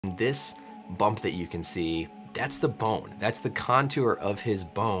This bump that you can see, that's the bone. That's the contour of his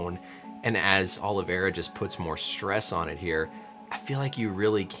bone. And as Oliveira just puts more stress on it here, I feel like you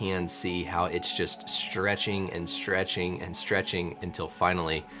really can see how it's just stretching and stretching and stretching until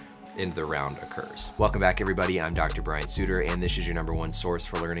finally end of the round occurs. Welcome back, everybody. I'm Dr. Brian Sutterer, and this is your #1 source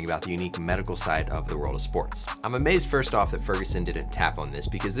for learning about the unique medical side of the world of sports. I'm amazed, first off, that Ferguson didn't tap on this,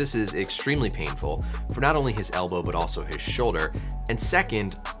 because this is extremely painful for not only his elbow, but also his shoulder. And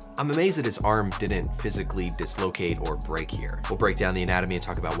second, I'm amazed that his arm didn't physically dislocate or break here. We'll break down the anatomy and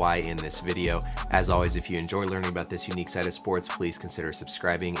talk about why in this video. As always, if you enjoy learning about this unique side of sports, please consider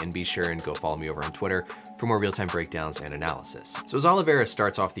subscribing, and be sure and go follow me over on Twitter for more real-time breakdowns and analysis. So as Oliveira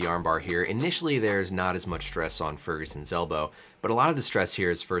starts off the armbar here, initially there's not as much stress on Ferguson's elbow, but a lot of the stress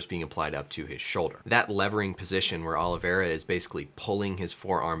here is first being applied up to his shoulder. That levering position where Oliveira is basically pulling his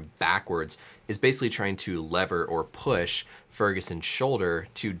forearm backwards is basically trying to lever or push Ferguson's shoulder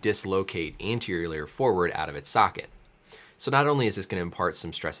to dislocate anteriorly or forward out of its socket. So not only is this going to impart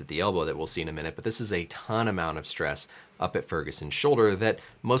some stress at the elbow that we'll see in a minute, but this is a ton amount of stress up at Ferguson's shoulder that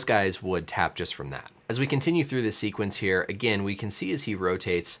most guys would tap just from that. As we continue through this sequence here, again, we can see as he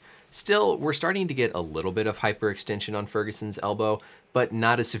rotates, still, we're starting to get a little bit of hyperextension on Ferguson's elbow, but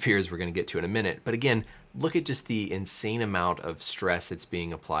not as severe as we're going to get to in a minute. But again, look at just the insane amount of stress that's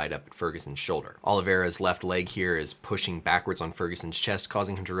being applied up at Ferguson's shoulder. Oliveira's left leg here is pushing backwards on Ferguson's chest,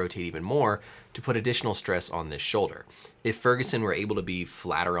 causing him to rotate even more to put additional stress on this shoulder. If Ferguson were able to be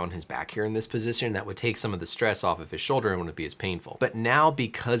flatter on his back here in this position, that would take some of the stress off of his shoulder and wouldn't be as painful. But now,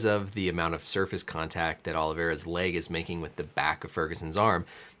 because of the amount of surface contact that Oliveira's leg is making with the back of Ferguson's arm,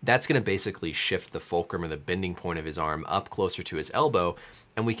 that's going to basically shift the fulcrum or the bending point of his arm up closer to his elbow.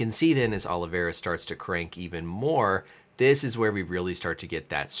 And we can see then as Oliveira starts to crank even more, this is where we really start to get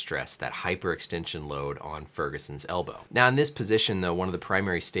that stress, that hyperextension load on Ferguson's elbow. Now in this position though, one of the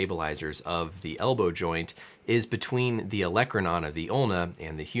primary stabilizers of the elbow joint is between the olecranon of the ulna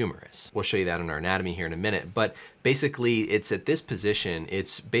and the humerus. We'll show you that in our anatomy here in a minute, but basically it's at this position,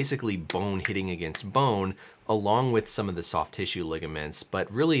 it's basically bone hitting against bone along with some of the soft tissue ligaments,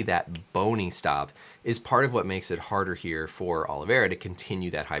 but really that bony stop is part of what makes it harder here for Oliveira to continue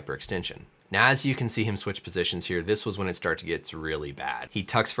that hyperextension. Now, as you can see him switch positions here, this was when it starts to get really bad. He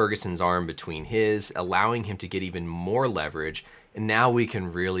tucks Ferguson's arm between his, allowing him to get even more leverage, and now we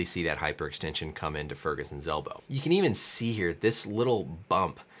can really see that hyperextension come into Ferguson's elbow. You can even see here, this little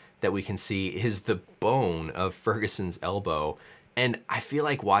bump that we can see is the bone of Ferguson's elbow. And I feel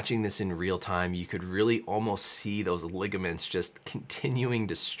like watching this in real time, you could really almost see those ligaments just continuing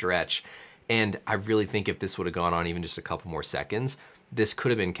to stretch. And I really think if this would have gone on even just a couple more seconds, this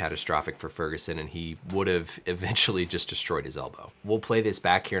could have been catastrophic for Ferguson, and he would have eventually just destroyed his elbow. We'll play this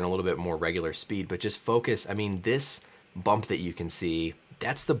back here in a little bit more regular speed, but just focus. I mean, this bump that you can see,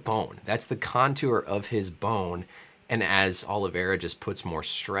 that's the bone. That's the contour of his bone. And as Oliveira just puts more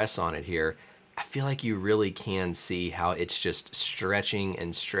stress on it here, I feel like you really can see how it's just stretching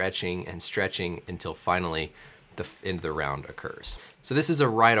and stretching and stretching until finally the end of the round occurs. So this is a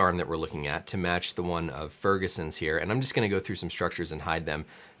right arm that we're looking at to match the one of Ferguson's here, and I'm just going to go through some structures and hide them.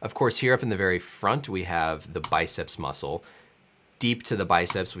 Of course, here up in the very front, we have the biceps muscle. Deep to the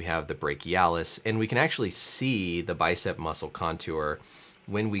biceps, we have the brachialis, and we can actually see the bicep muscle contour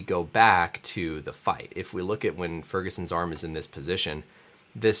when we go back to the fight. If we look at when Ferguson's arm is in this position,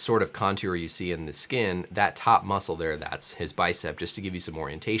 this sort of contour you see in the skin, that top muscle there, that's his bicep. Just to give you some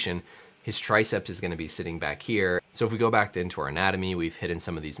orientation, his triceps is going to be sitting back here. So if we go back then to our anatomy, we've hidden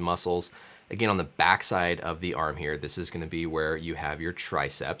some of these muscles. Again, on the backside of the arm here, this is going to be where you have your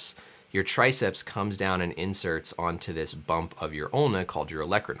triceps. Your triceps comes down and inserts onto this bump of your ulna called your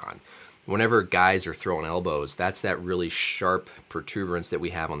olecranon. Whenever guys are throwing elbows, that's that really sharp protuberance that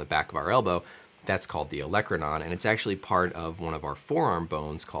we have on the back of our elbow. That's called the olecranon, and it's actually part of one of our forearm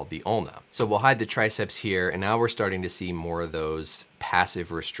bones called the ulna. So we'll hide the triceps here, and now we're starting to see more of those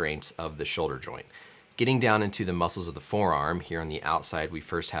passive restraints of the shoulder joint. Getting down into the muscles of the forearm, here on the outside, we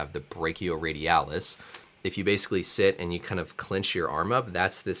first have the brachioradialis. If you basically sit and you kind of clench your arm up,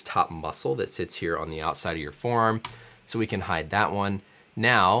 that's this top muscle that sits here on the outside of your forearm. So we can hide that one.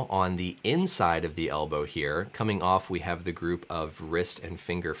 Now, on the inside of the elbow here, coming off, we have the group of wrist and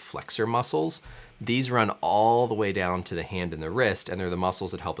finger flexor muscles. These run all the way down to the hand and the wrist, and they're the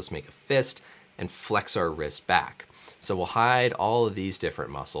muscles that help us make a fist and flex our wrist back. So we'll hide all of these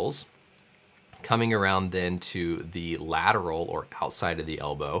different muscles. Coming around then to the lateral or outside of the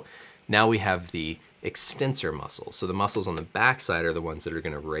elbow, now we have the extensor muscles. So the muscles on the backside are the ones that are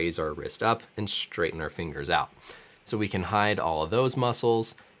going to raise our wrist up and straighten our fingers out. So we can hide all of those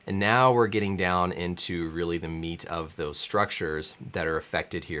muscles. And now we're getting down into really the meat of those structures that are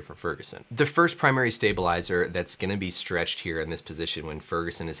affected here for Ferguson. The first primary stabilizer that's gonna be stretched here in this position when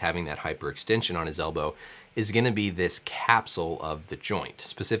Ferguson is having that hyperextension on his elbow is gonna be this capsule of the joint,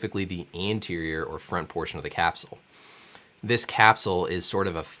 specifically the anterior or front portion of the capsule. This capsule is sort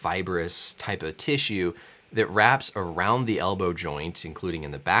of a fibrous type of tissue that wraps around the elbow joint, including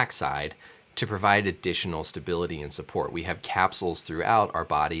in the backside, to provide additional stability and support. We have capsules throughout our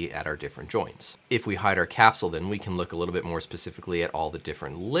body at our different joints. If we hide our capsule, then we can look a little bit more specifically at all the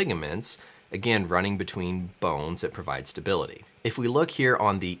different ligaments, again, running between bones that provide stability. If we look here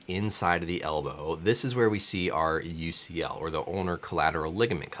on the inside of the elbow, this is where we see our UCL, or the ulnar collateral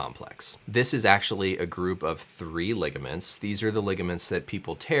ligament complex. This is actually a group of 3 ligaments. These are the ligaments that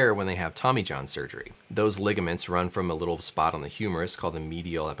people tear when they have Tommy John surgery. Those ligaments run from a little spot on the humerus called the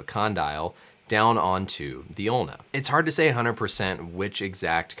medial epicondyle down onto the ulna. It's hard to say 100% which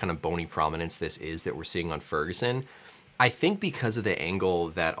exact kind of bony prominence this is that we're seeing on Ferguson. I think because of the angle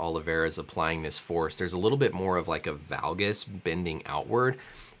that Oliveira is applying this force, there's a little bit more of like a valgus bending outward.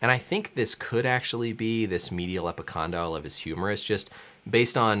 And I think this could actually be this medial epicondyle of his humerus, just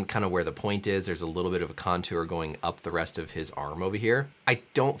based on kind of where the point is. There's a little bit of a contour going up the rest of his arm over here. I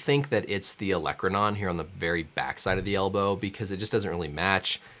don't think that it's the olecranon here on the very back side of the elbow, because it just doesn't really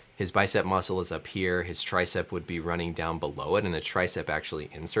match. His bicep muscle is up here, his tricep would be running down below it, and the tricep actually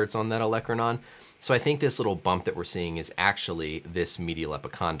inserts on that olecranon. So I think this little bump that we're seeing is actually this medial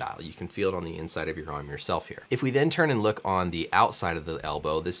epicondyle. You can feel it on the inside of your arm yourself here. If we then turn and look on the outside of the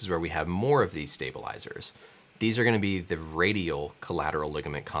elbow, this is where we have more of these stabilizers. These are going to be the radial collateral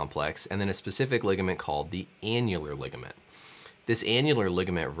ligament complex, and then a specific ligament called the annular ligament. This annular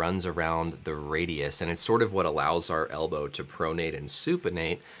ligament runs around the radius, and it's sort of what allows our elbow to pronate and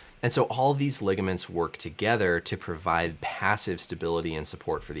supinate. And so all these ligaments work together to provide passive stability and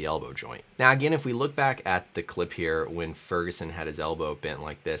support for the elbow joint. Now again, if we look back at the clip here when Ferguson had his elbow bent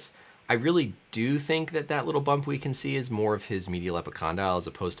like this, I really do think that that little bump we can see is more of his medial epicondyle as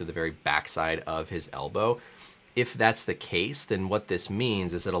opposed to the very backside of his elbow. If that's the case, then what this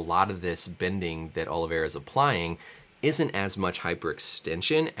means is that a lot of this bending that Oliveira is applying isn't as much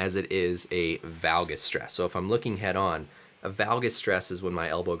hyperextension as it is a valgus stress. So if I'm looking head on, a valgus stress is when my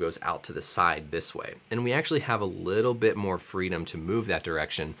elbow goes out to the side this way. And we actually have a little bit more freedom to move that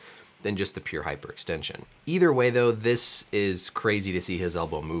direction than just the pure hyperextension. Either way though, this is crazy to see his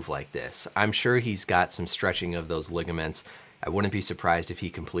elbow move like this. I'm sure he's got some stretching of those ligaments. I wouldn't be surprised if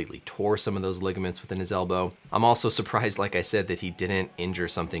he completely tore some of those ligaments within his elbow. I'm also surprised, like I said, that he didn't injure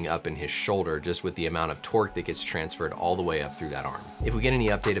something up in his shoulder just with the amount of torque that gets transferred all the way up through that arm. If we get any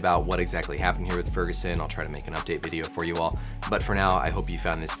update about what exactly happened here with Ferguson, I'll try to make an update video for you all. But for now, I hope you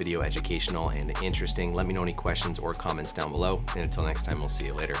found this video educational and interesting. Let me know any questions or comments down below. And until next time, we'll see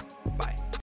you later. Bye.